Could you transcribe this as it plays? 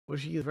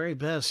Wish you the very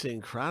best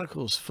in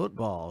Chronicles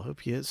football.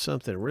 Hope you hit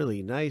something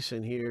really nice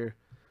in here.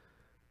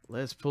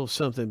 Let's pull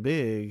something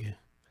big.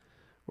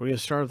 We're going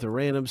to start with the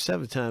random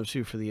 7 times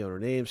 2 for the owner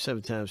names,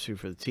 7 times 2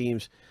 for the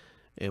teams,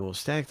 and we'll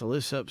stack the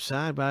lists up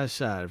side by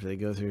side if they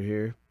go through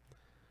here.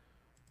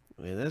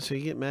 And that's how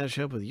you get matched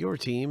up with your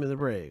team in the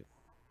break.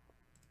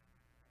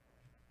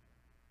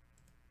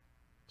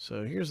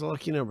 So here's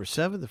lucky number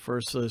 7. The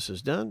first list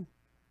is done.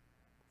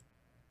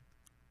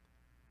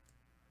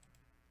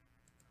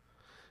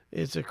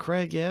 It's a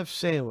Craig F.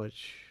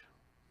 sandwich.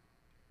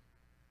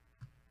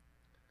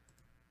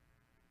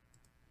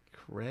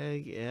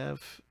 Craig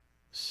F.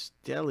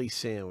 Deli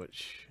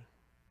sandwich.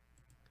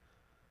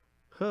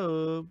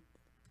 Hub.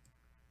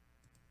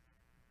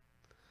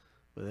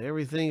 With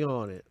everything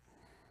on it.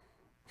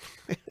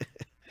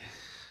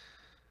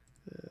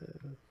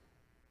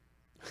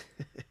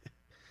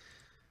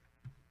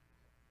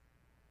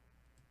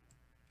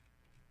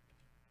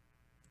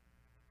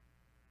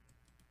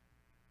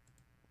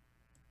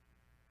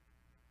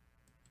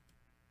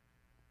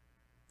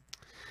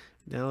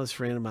 Now let's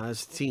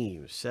randomize the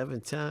teams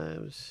 7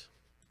 times.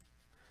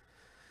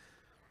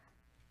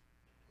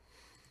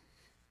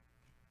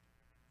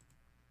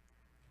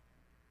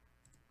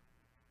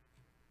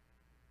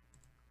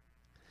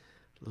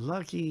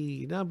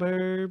 Lucky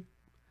number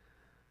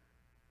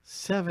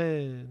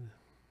 7.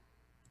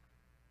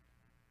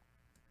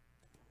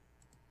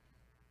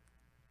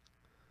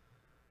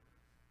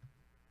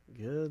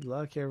 Good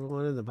luck,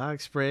 everyone, in the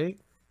box break.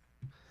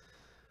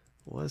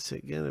 What's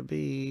it going to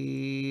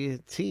be?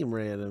 Team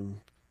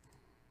random.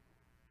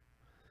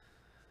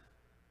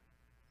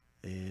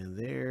 And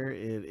there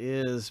it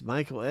is.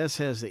 Michael S.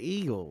 has the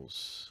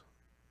Eagles.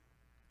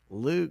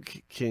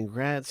 Luke,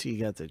 congrats. You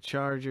got the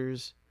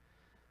Chargers.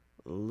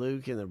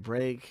 Luke in the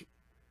break.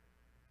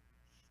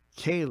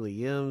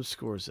 Kaylee M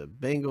scores the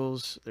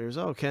Bengals. There's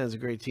all kinds of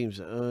great teams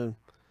to own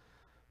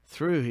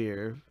through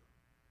here.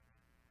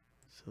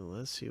 So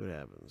let's see what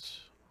happens.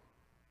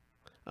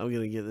 I'm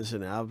going to get this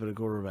in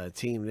alphabetical order by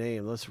team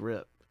name. Let's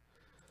rip.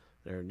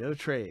 There are no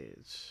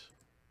trades.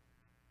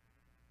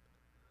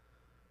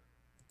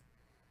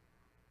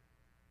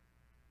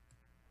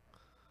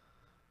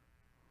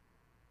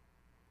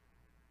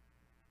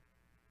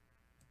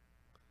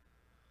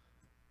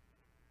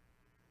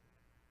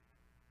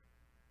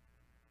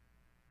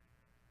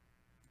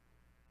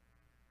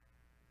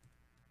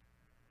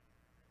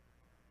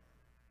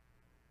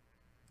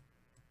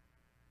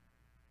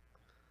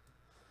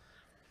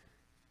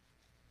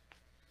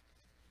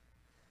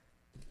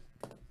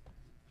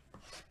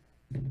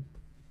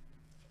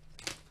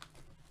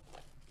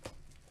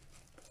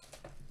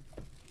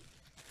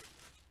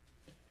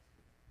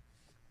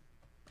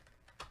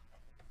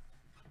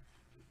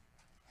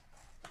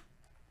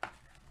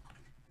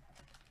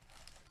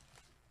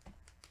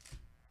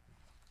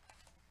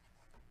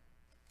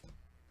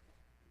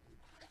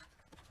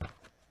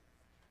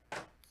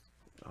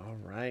 All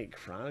right,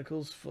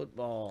 Chronicles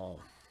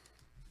football.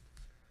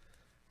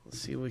 Let's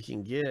see what we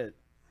can get.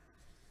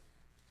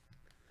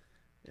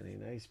 And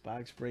a nice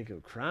box break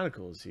of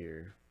Chronicles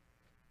here.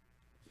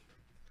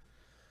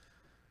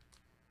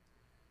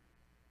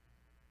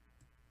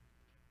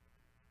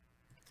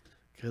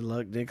 Good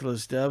luck,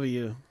 Nicholas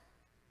W.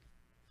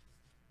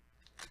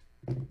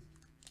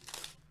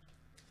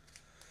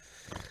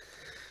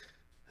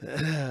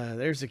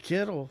 There's a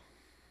Kittle.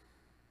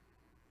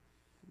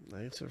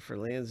 Nice one for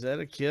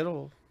Lanzetta.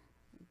 Kittle.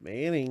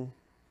 Manning.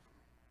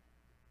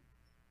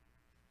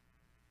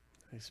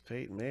 Nice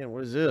Peyton. Man,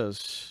 what is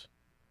this?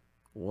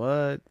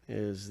 What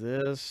is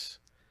this?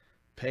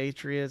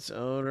 Patriots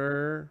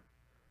owner.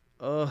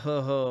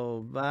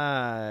 Oh,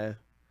 bye.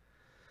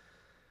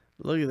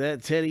 Look at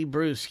that Teddy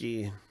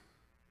Bruschi.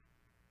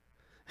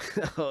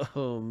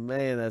 Oh,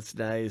 man, that's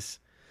nice.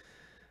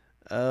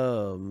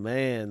 Oh,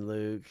 man,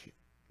 Luke.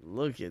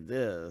 Look at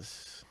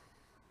this.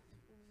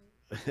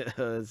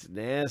 That's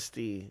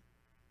nasty.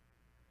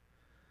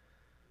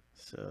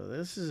 So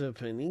this is a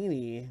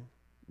Panini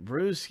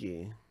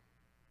Bruschi.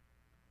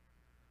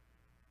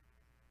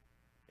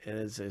 And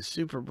it's a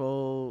Super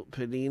Bowl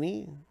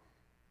Panini.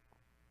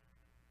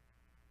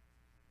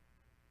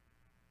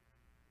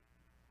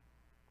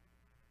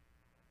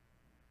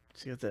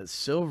 It's got that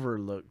silver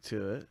look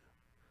to it.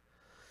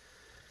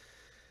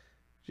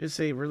 Just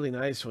a really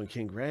nice one.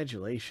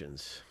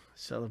 Congratulations.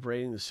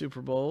 Celebrating the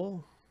Super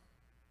Bowl.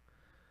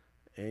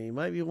 And you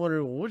might be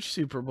wondering, well, which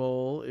Super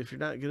Bowl, if you're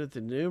not good at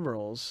the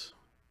numerals.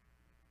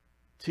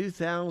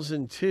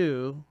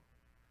 2002,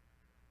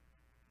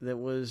 that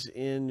was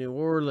in New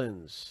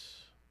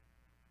Orleans.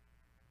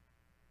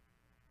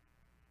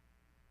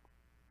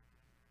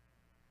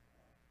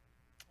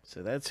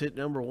 So that's hit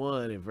number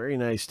 1. A very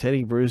nice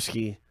Teddy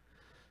Bruschi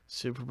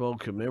Super Bowl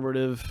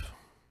commemorative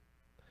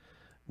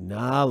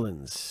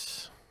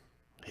Nolans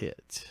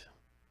hit.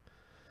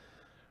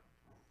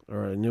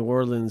 Or a New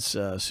Orleans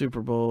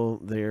Super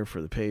Bowl there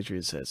for the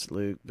Patriots. That's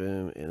Luke.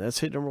 Boom. And that's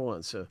hit number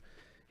 1. So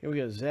here we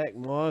go. Zach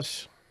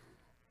Moss.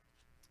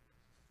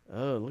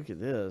 Oh, look at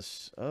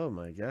this. Oh,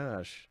 my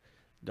gosh.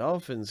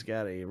 Dolphins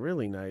got a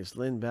really nice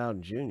Lynn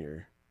Bowden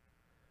Jr.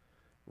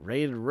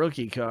 Rated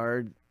rookie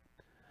card.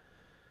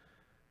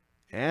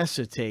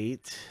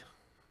 Acetate.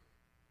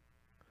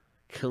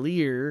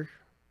 Clear.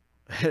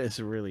 That is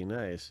really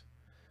nice.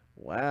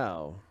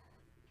 Wow.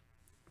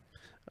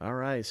 All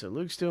right, so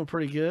Luke's doing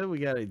pretty good. We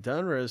got a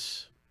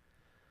Donruss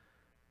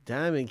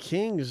Diamond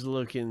Kings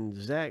looking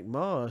Zach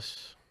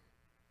Moss.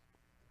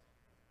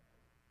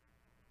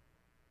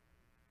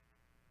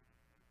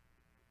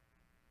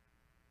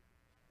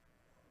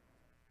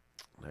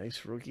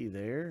 Nice rookie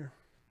there.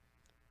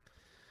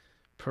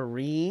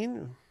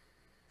 Perrine.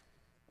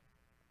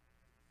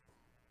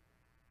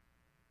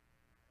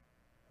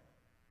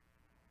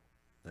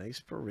 Nice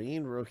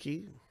Perrine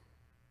rookie.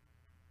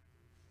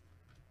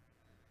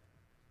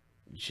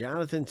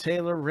 Jonathan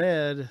Taylor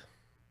red.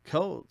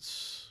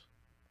 Colts.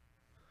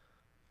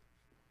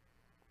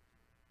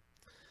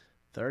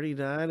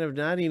 39 of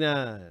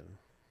 99.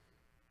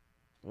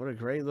 What a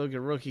great looking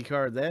rookie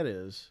card that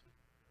is.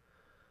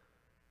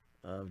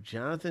 Of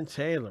Jonathan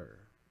Taylor.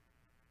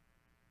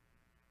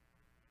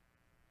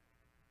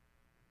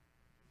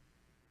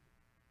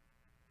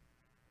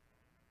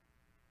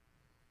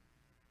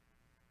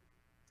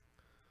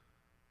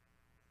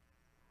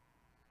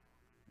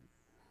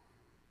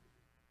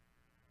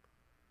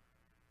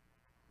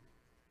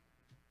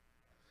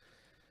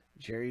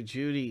 Jerry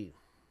Jeudy.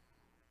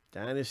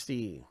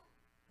 Dynasty.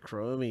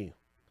 Chromie.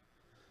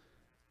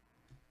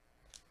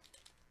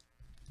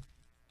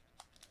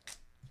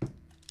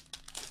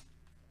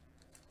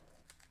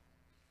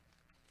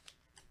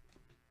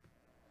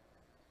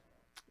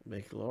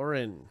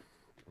 McLaurin.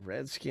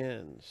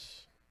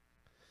 Redskins.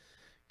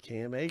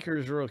 Cam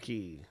Akers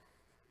rookie.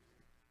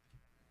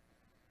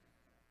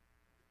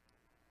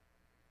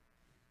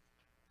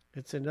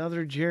 It's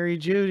another Jerry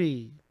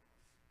Jeudy.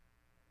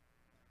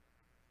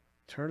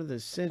 Turn of the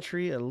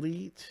century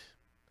elite.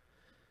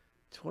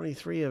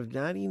 23 of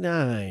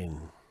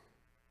 99.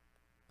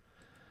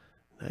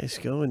 Nice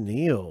going,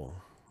 Neil.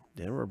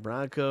 Denver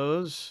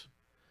Broncos.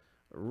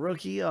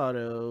 Rookie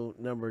auto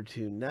number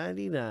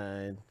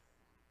 299.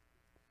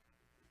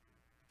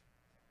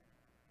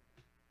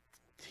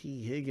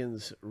 T.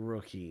 Higgins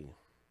rookie.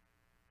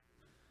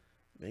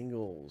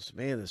 Bengals.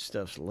 Man, this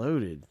stuff's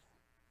loaded.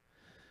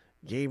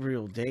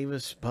 Gabriel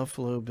Davis,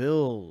 Buffalo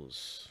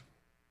Bills.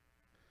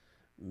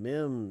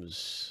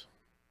 Mims.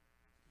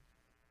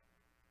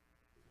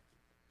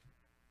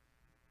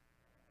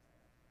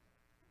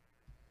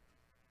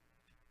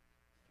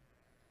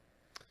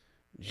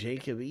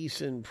 Jacob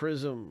Eason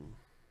Prism.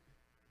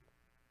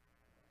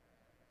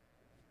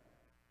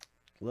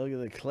 Look at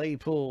the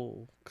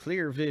Claypool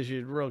Clear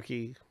Vision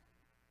rookie.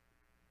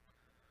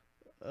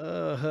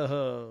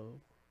 Oh.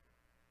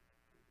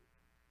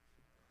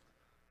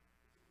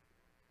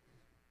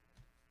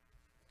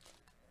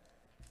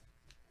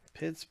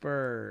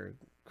 Pittsburgh.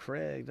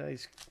 Craig,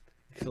 nice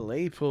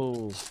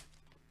Claypool.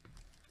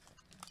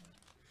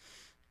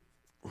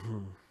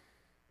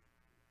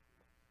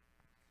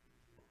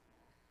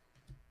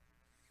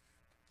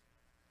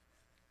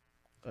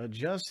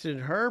 Justin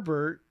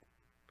Herbert.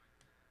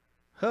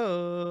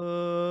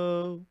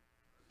 Ho.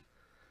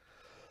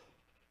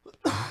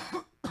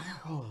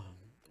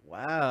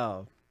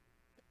 Wow.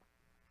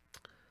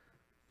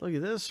 Look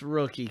at this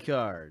rookie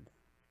card.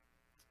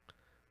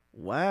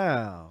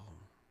 Wow.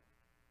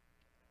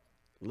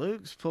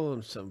 Luke's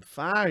pulling some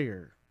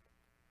fire.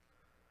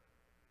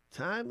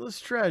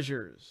 Timeless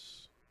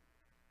Treasures.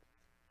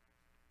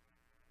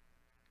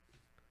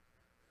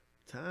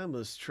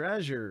 Timeless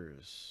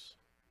Treasures.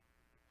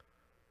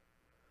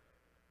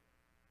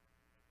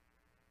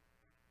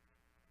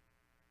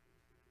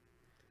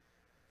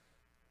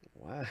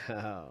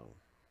 Wow.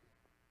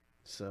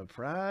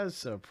 Surprise,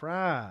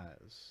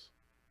 surprise.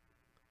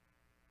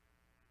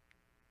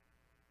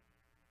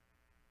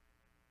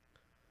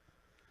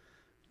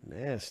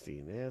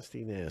 Nasty,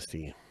 nasty,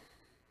 nasty.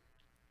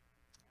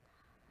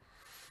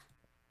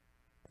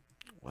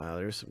 Wow,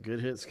 there's some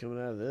good hits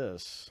coming out of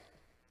this.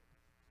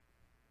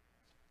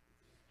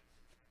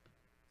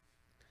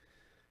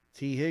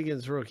 T.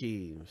 Higgins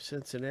rookie,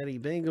 Cincinnati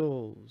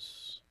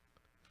Bengals.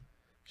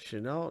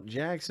 Chenault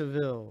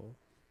Jacksonville.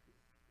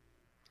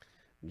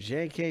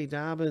 J.K.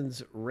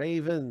 Dobbins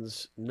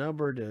Ravens,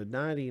 number to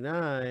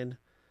 99.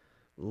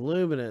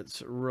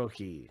 Luminance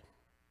rookie.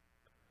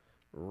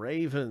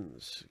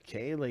 Ravens,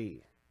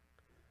 Kaylee.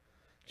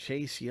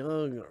 Chase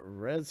Young,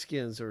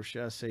 Redskins, or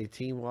should I say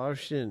Team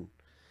Washington.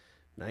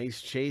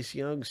 Nice Chase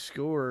Young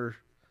score.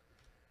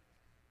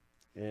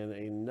 And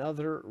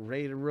another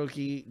rated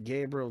rookie,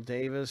 Gabriel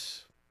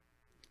Davis,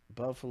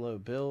 Buffalo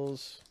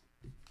Bills.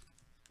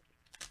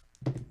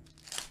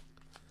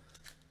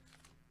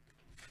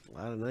 A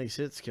lot of nice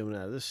hits coming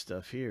out of this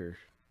stuff here.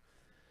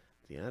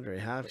 DeAndre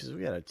Hopkins,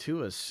 we got a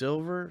Tua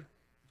Silver.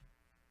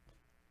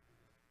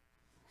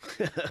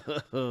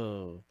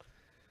 Ho.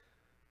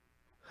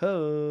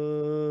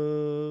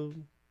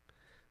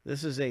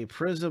 This is a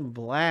Prism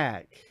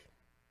Black.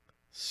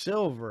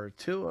 Silver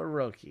Tua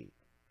rookie.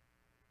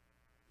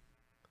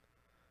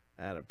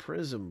 Out of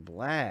Prism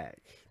Black.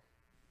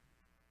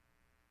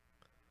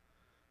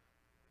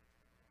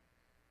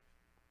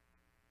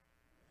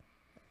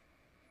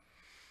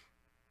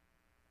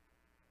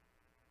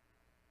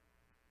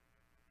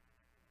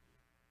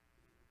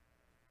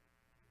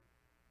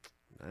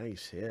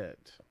 Nice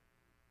hit.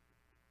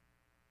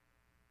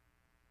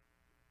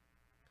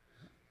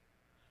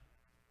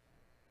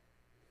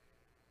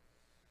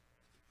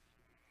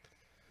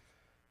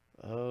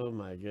 Oh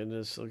my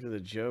goodness, look at the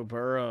Joe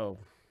Burrow.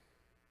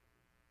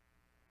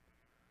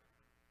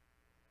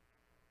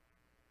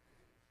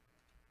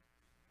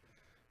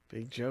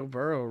 Big Joe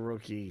Burrow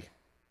rookie.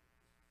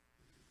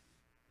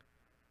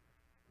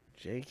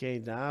 J.K.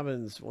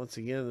 Dobbins, once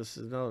again, this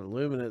is another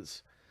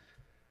Luminance.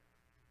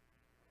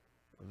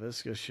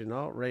 Laviska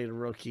Shenault rated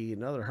rookie,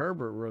 another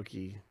Herbert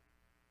rookie.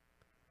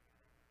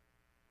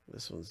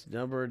 This one's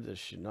numbered to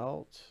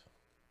Shenault.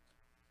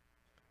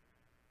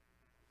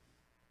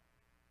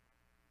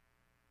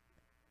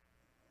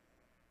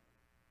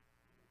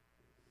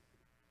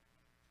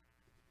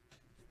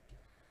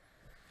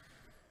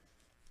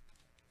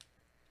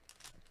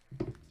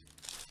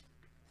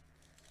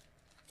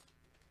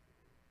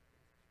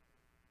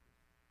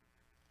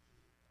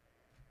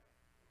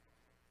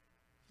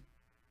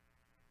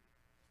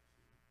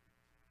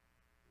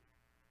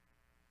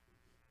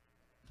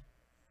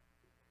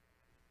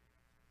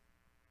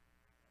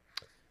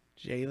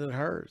 Jalen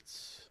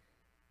Hurts.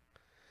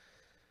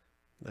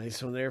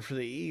 Nice one there for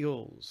the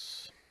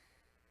Eagles.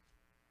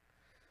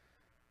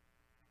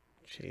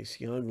 Chase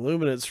Young,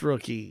 Luminance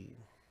rookie.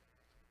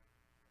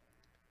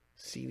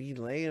 CeeDee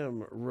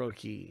Lamb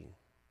rookie.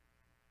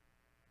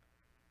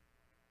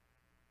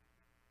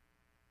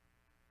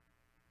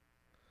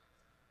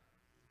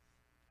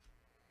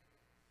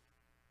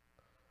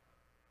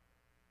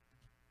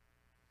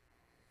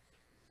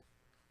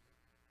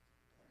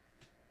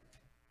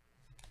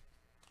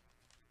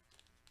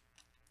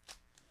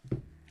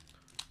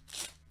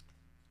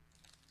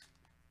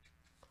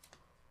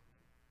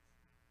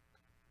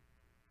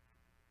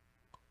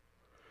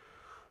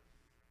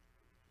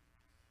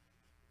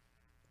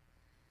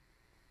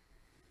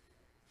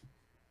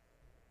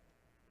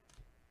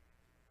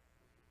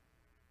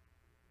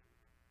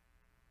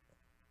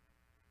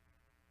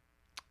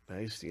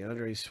 Nice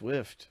DeAndre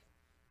Swift.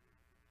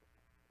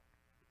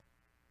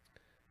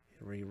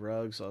 Henry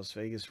Ruggs, Las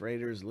Vegas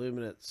Raiders,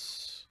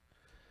 Luminance.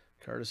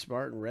 Curtis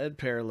Martin, red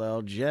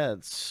parallel,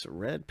 Jets,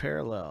 red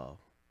parallel.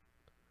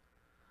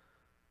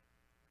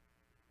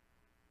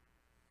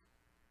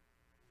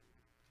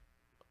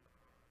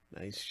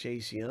 Nice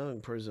Chase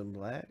Young, Prism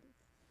Black.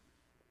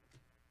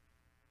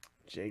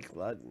 Jake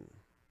Luton.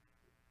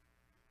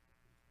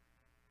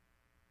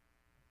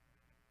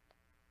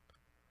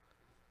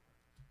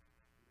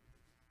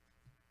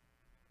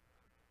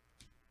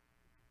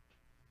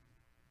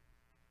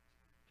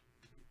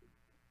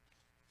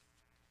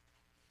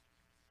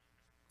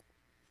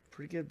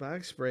 Pretty good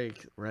box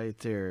break right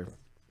there.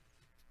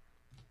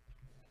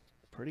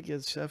 Pretty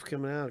good stuff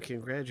coming out.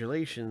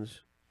 Congratulations.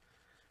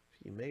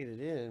 If you made it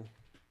in,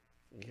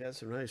 you got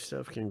some nice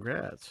stuff.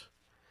 Congrats.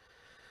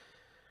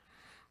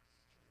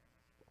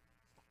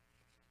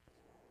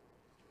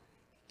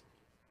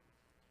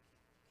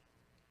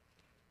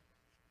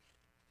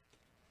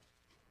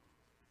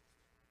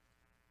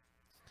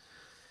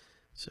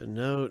 So,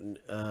 no,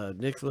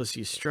 Nicholas,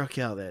 you struck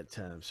out that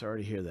time.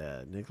 Sorry to hear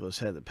that. Nicholas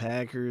had the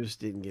Packers,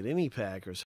 didn't get any Packers.